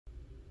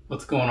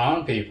What's going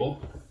on,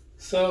 people?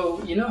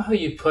 So, you know how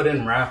you put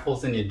in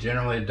raffles and you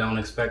generally don't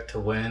expect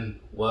to win?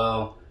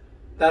 Well,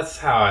 that's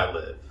how I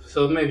live.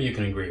 So maybe you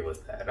can agree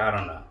with that. I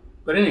don't know.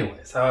 But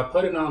anyways, so I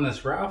put it on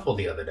this raffle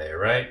the other day,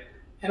 right?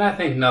 And I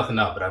think nothing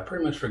of it. I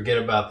pretty much forget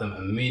about them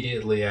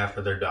immediately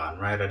after they're done,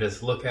 right? I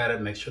just look at it,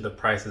 make sure the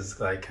price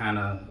is like kind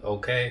of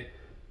okay,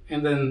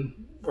 and then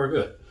we're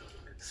good.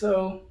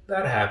 So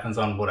that happens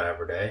on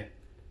whatever day.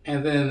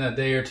 And then a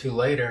day or two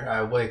later,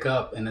 I wake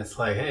up and it's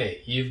like,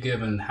 hey, you've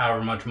given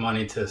however much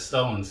money to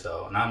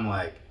so-and-so. And I'm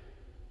like,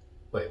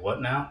 wait,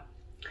 what now?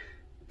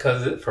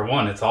 Because for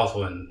one, it's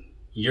also in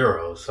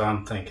euros. So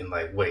I'm thinking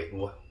like, wait,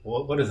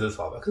 what is this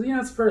all about? Because,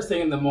 it's the first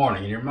thing in the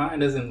morning and your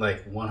mind isn't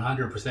like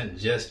 100%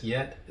 just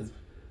yet.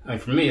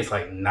 For me, it's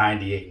like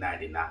 98,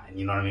 99,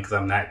 you know what I mean? Because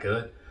I'm that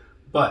good.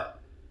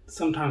 But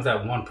sometimes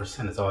that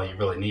 1% is all you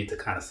really need to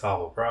kind of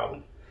solve a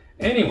problem.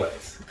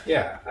 Anyways,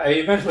 yeah, I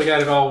eventually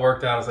got it all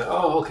worked out. I was like,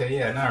 oh, okay,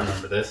 yeah, now I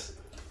remember this.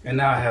 And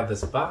now I have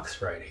this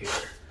box right here.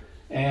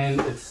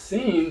 And it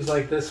seems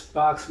like this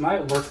box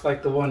might work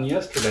like the one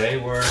yesterday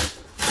where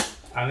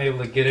I'm able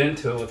to get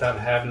into it without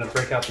having to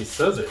break out these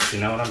scissors,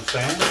 you know what I'm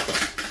saying?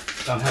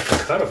 Don't have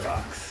to cut a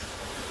box.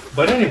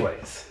 But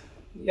anyways,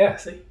 yeah,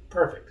 see,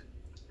 perfect.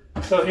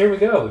 So here we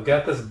go. We've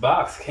got this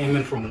box. Came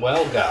in from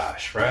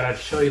Gosh, right? I'd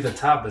show you the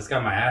top, but it's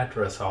got my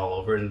address all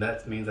over it, and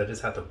that means I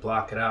just have to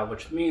block it out,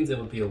 which means it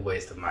would be a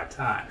waste of my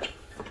time.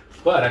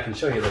 But I can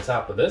show you the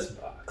top of this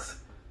box.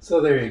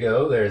 So there you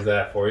go. There's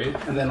that for you.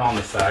 And then on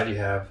the side, you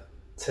have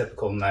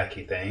typical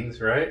Nike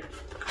things, right?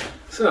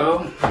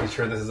 So make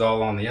sure this is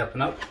all on the up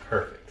and up.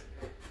 Perfect.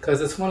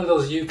 Because it's one of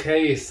those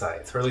UK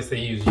sites, or at least they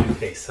use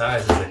UK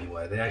sizes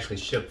anyway. They actually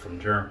ship from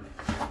Germany.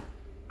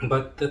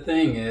 But the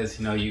thing is,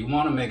 you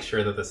want to make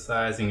sure that the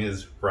sizing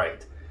is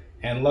right.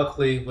 And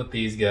luckily with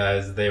these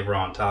guys, they were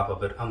on top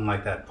of it,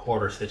 unlike that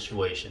Porter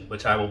situation,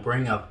 which I will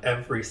bring up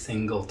every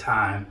single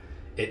time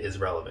it is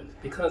relevant,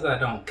 because I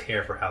don't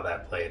care for how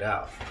that played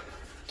out.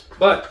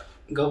 But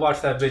go watch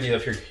that video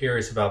if you're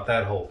curious about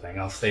that whole thing.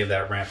 I'll save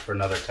that rant for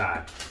another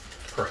time,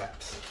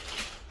 perhaps.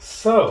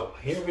 So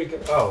here we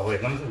go. Oh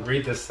wait, let me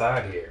read this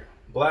side here.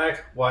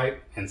 Black,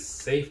 white, and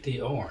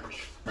safety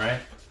orange, right?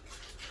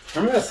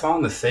 Remember that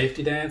song, The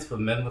Safety Dance with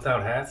Men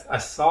Without Hats? I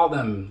saw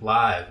them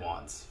live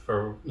once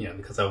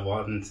because I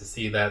wanted to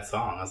see that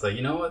song. I was like,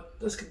 you know what?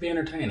 This could be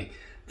entertaining.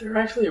 They're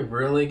actually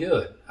really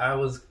good. I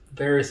was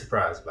very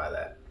surprised by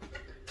that.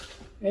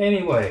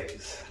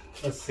 Anyways,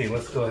 let's see.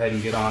 Let's go ahead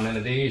and get on into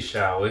these,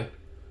 shall we?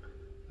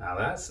 Now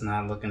that's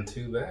not looking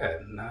too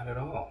bad. Not at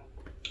all.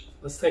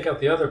 Let's take out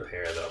the other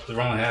pair though, because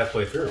we're only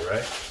halfway through, right?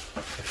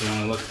 If you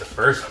only look at the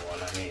first one,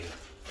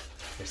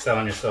 you're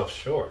selling yourself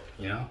short,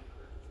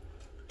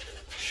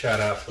 Shout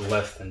out to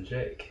Less Than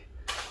Jake.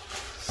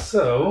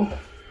 So,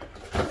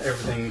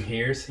 everything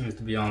here seems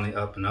to be on the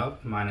up and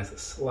up, minus a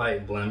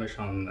slight blemish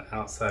on the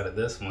outside of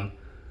this one.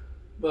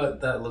 But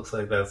that looks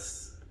like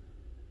it's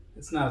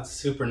not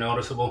super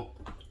noticeable.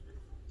 You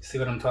see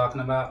what I'm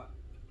talking about?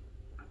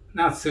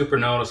 Not super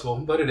noticeable,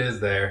 but it is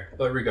there.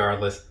 But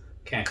regardless,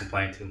 can't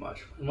complain too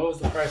much. And what was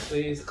the price of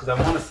these? Because I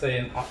want to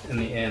say in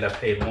the end I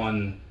paid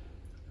I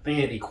think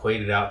it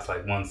equated out to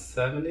like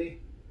 170.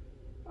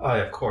 Oh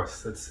yeah, of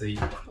course, it's the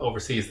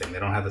overseas thing. They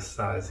don't have the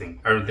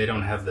sizing, or they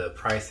don't have the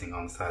pricing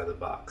on the side of the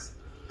box.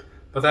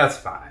 But that's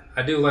fine.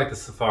 I do like the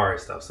Safari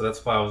stuff, so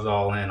that's why I was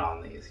all in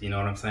on these. You know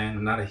what I'm saying?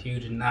 I'm not a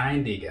huge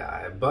 90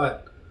 guy,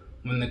 but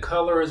when the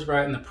color is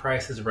right and the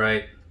price is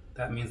right,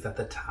 that means that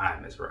the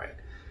time is right.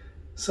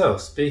 So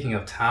speaking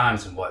of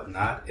times and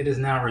whatnot, it is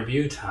now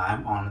review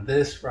time on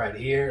this right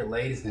here,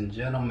 ladies and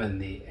gentlemen,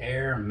 the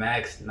Air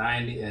Max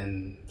 90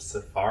 in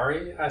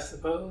Safari, I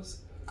suppose.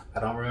 I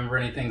don't remember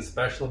anything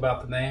special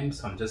about the name,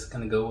 so I'm just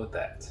going to go with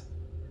that.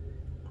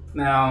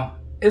 Now,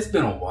 it's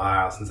been a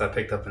while since I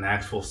picked up an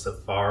actual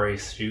Safari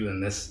shoe in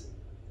this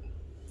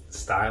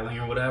styling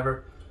or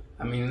whatever.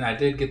 I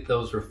did get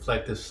those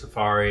reflective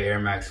Safari Air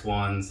Max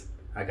 1s.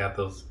 I got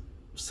those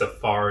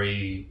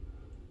Safaris,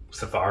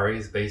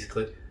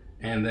 basically.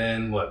 And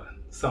then,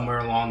 somewhere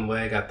along the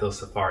way, I got those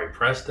Safari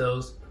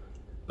Prestos.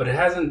 But it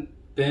hasn't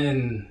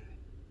been,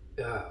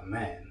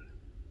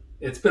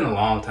 it's been a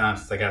long time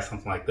since I got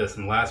something like this,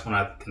 and the last one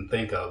I can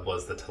think of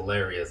was the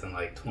Talarias in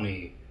like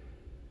it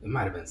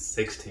might have been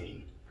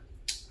 16.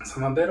 So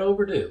I'm a bit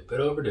overdue.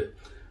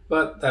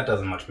 But that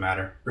doesn't much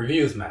matter.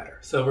 Reviews matter.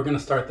 So we're going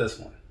to start this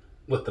one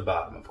with the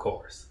bottom, of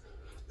course.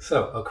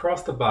 So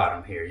across the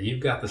bottom here, you've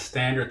got the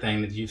standard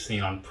thing that you've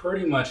seen on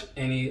pretty much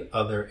any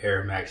other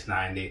Air Max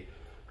 90.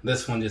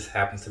 This one just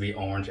happens to be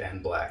orange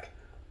and black.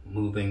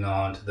 Moving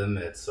on to the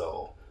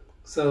midsole.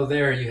 So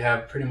there you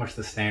have pretty much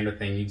the standard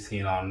thing you've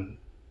seen on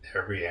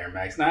every Air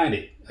Max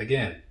 90.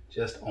 Again,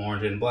 just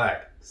orange and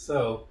black.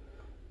 So,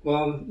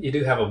 you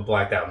do have a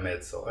blacked out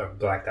midsole, or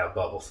blacked out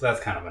bubble, so that's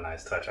kind of a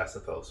nice touch, I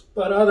suppose.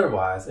 But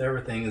otherwise,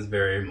 everything is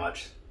very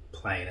much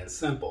plain and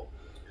simple.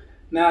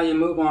 Now you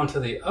move on to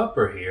the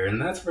upper here,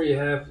 and that's where you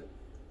have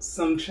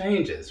some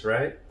changes,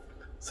 right?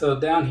 So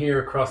down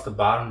here across the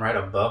bottom, right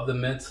above the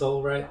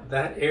midsole, right,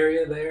 that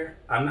area there,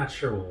 I'm not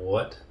sure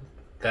what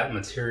that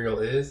material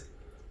is.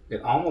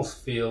 It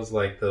almost feels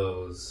like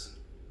those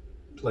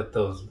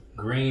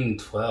green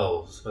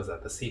 12s. Was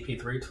that the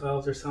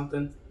CP312s or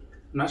something?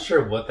 I'm not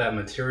sure what that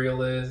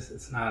material is.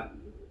 It's not,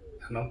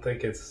 I don't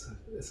think it's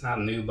not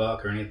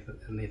nubuck or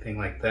anything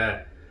like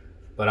that,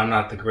 but I'm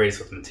not the greatest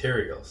with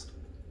materials.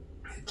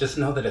 Just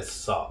know that it's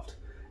soft.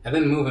 And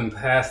then moving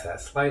past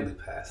that, slightly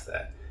past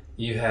that,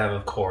 you have,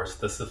 of course,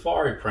 the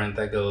safari print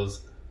that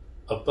goes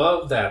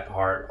above that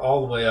part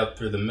all the way up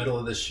through the middle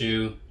of the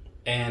shoe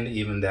and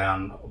even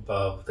down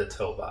above the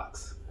toe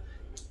box.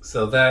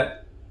 So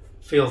that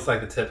feels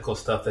like the typical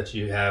stuff that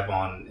you have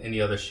on any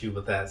other shoe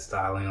with that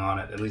styling on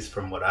it, at least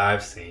from what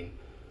I've seen.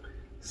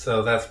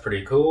 So that's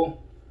pretty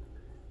cool.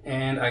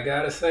 And I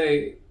gotta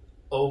say,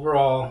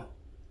 overall,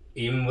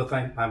 even with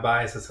my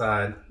bias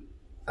aside,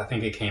 I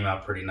think it came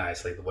out pretty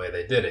nicely the way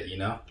they did it, you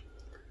know?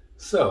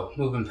 So,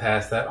 moving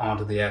past that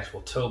onto the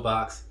actual toe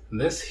box.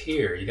 This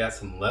here, you got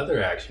some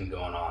leather action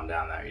going on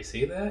down there. You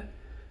see that?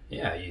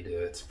 Yeah, you do.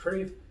 It's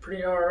pretty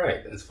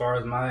alright as far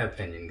as my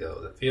opinion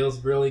goes. It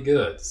feels really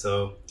good.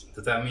 So,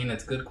 does that mean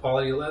it's good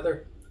quality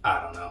leather?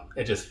 I don't know.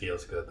 It just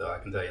feels good though, I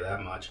can tell you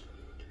that much.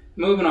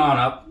 Moving on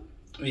up,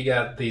 we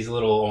got these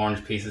little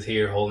orange pieces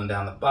here holding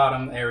down the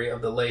bottom area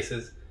of the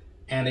laces,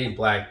 and a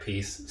black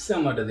piece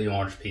similar to the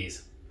orange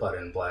piece, but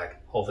in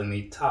black, holding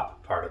the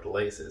top part of the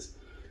laces.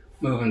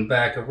 Moving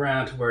back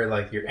around to where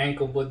like your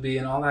ankle would be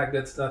and all that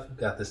good stuff, you've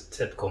got this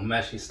typical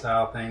meshy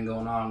style thing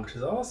going on, which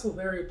is also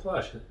very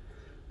plush.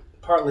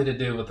 Partly to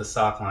do with the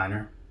sock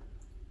liner,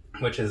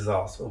 which is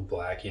also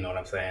black, you know what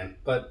I'm saying?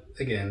 But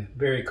again,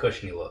 very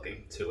cushiony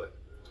looking to it.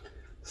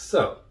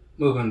 So,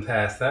 moving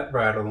past that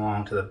right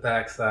along to the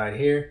back side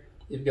here,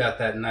 you've got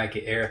that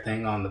Nike Air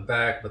thing on the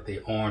back with the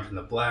orange and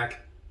the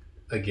black.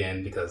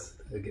 Again, because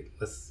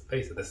let's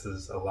face it, this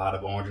is a lot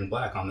of orange and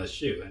black on this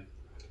shoe,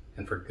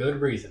 and for good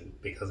reason,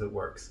 because it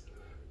works.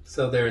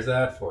 So there's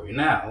that for you.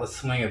 Now, let's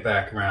swing it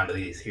back around to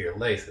these here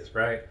laces,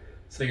 right?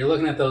 So you're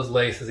looking at those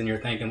laces and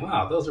you're thinking,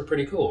 wow, those are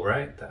pretty cool,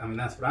 right? I mean,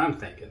 that's what I'm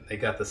thinking. They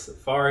got the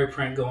safari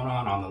print going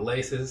on the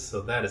laces,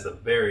 so that is a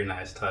very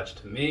nice touch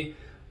to me.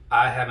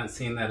 I haven't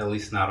seen that, at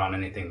least not on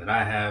anything that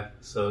I have.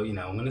 So, you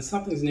know, when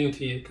something's new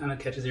to you, it kind of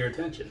catches your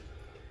attention.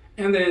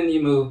 And then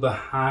you move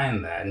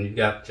behind that and you've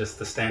got just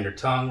the standard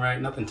tongue,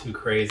 right? Nothing too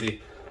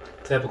crazy.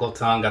 Typical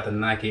tongue, got the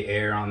Nike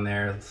Air on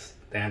there,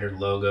 standard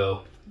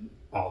logo,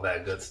 all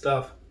that good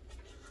stuff.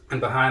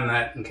 And behind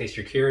that, in case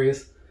you're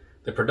curious,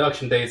 the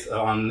production dates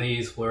on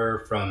these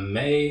were from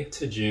May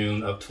to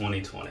June of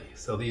 2020.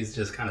 So these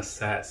just kind of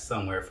sat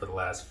somewhere for the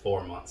last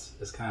 4 months,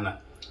 just kind of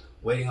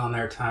waiting on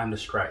their time to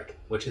strike,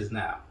 which is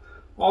now.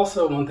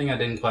 Also, one thing I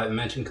didn't quite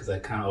mention because I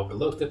kind of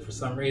overlooked it for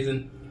some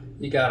reason,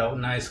 you got a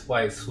nice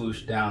white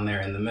swoosh down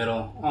there in the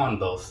middle, on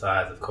both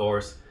sides of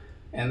course,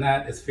 and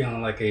that is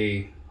feeling like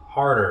a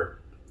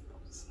harder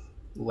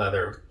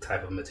leather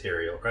type of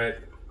material, right?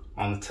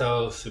 On the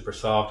toe, super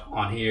soft.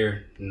 On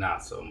here,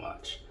 not so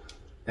much.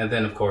 And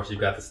then of course you've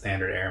got the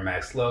standard Air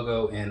Max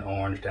logo in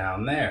orange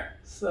down there.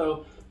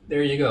 So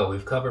there you go,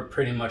 we've covered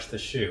pretty much the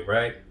shoe,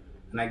 right?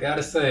 And I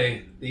gotta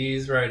say,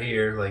 these right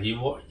here, like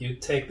you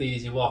take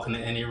these, you walk into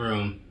any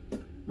room,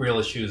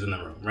 realest shoes in the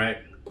room, right?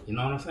 You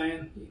know what I'm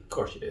saying? Of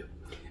course you do.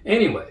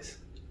 Anyways,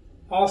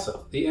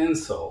 also the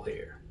insole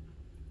here.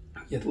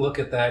 You look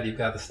at that, you've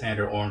got the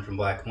standard orange and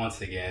black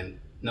once again.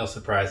 No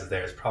surprises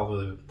there. It's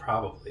probably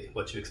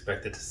what you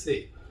expected to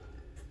see.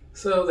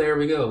 So there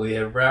we go. We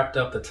have wrapped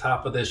up the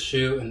top of this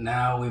shoe, and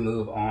now we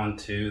move on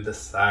to the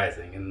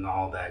sizing and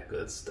all that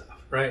good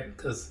stuff, right?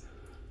 Because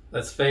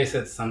let's face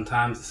it,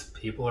 sometimes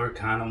people are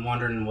kind of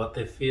wondering what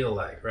they feel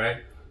like, right?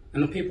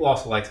 And the people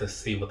also like to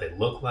see what they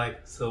look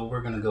like, so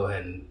we're going to go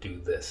ahead and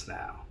do this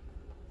now.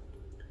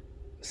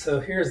 So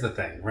here's the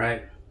thing,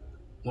 right?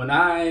 When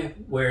I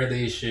wear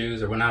these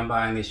shoes, or when I'm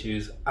buying these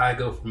shoes, I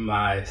go for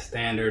my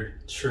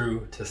standard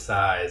true to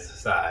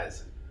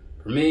size.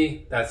 For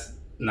me, that's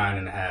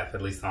 9.5,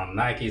 at least on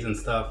Nikes and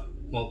stuff.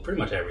 Well, pretty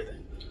much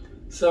everything.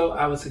 So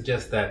I would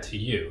suggest that to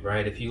you,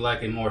 right? If you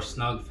like a more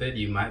snug fit,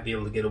 you might be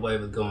able to get away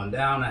with going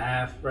down a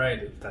half,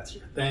 right? If that's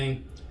your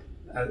thing.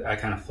 I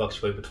kind of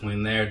fluctuate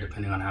between there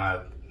depending on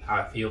how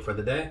I feel for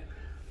the day.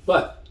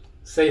 But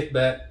safe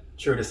bet,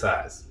 true to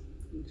size.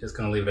 Just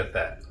gonna leave it at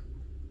that.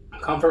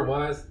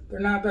 Comfort-wise,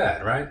 they're not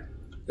bad, right?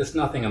 It's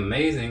nothing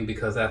amazing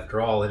because after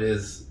all, it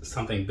is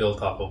something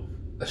built off of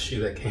a shoe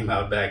that came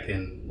out back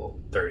in, well,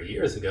 30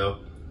 years ago.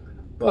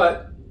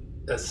 But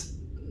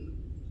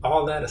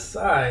all that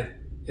aside,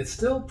 it's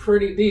still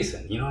pretty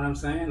decent, you know what I'm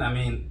saying? I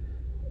mean,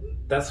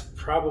 that's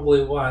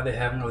probably why they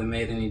haven't really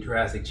made any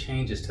drastic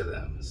changes to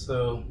them.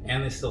 So,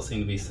 and they still seem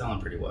to be selling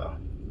pretty well.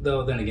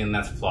 Though then again,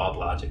 that's flawed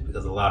logic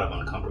because a lot of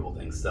uncomfortable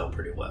things sell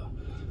pretty well.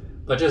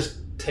 But just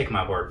take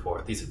my word for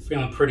it. These are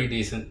feeling pretty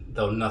decent,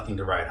 though nothing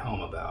to write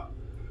home about.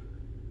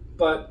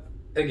 But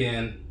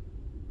again,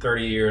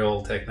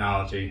 30-year-old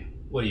technology,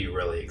 what do you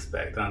really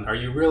expect? Are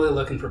you really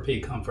looking for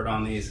peak comfort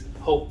on these?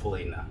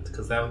 Hopefully not,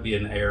 because that would be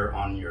an error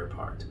on your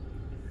part.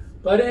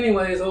 But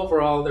anyways,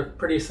 overall, they're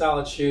pretty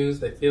solid shoes.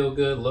 They feel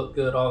good, look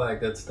good, all that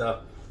good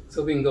stuff.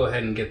 So we can go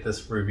ahead and get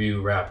this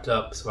review wrapped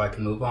up so I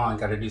can move on.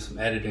 Got to do some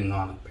editing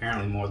on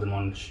apparently more than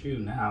one shoe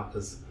now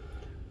because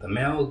the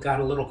mail got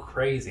a little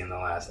crazy in the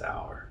last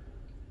hour.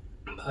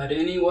 But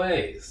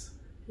anyways,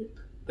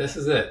 this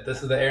is it.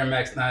 This is the Air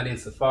Max 90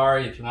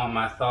 Safari. If you want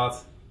my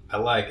thoughts, I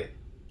like it.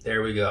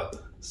 There we go.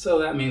 So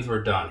that means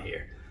we're done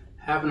here.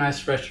 Have a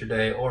nice rest of your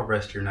day or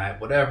rest of your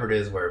night, whatever it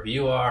is, wherever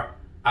you are.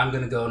 I'm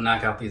going to go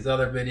knock out these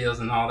other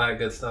videos and all that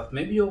good stuff.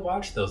 Maybe you'll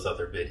watch those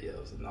other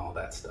videos and all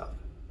that stuff.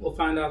 We'll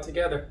find out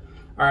together.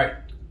 All right,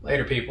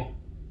 later people.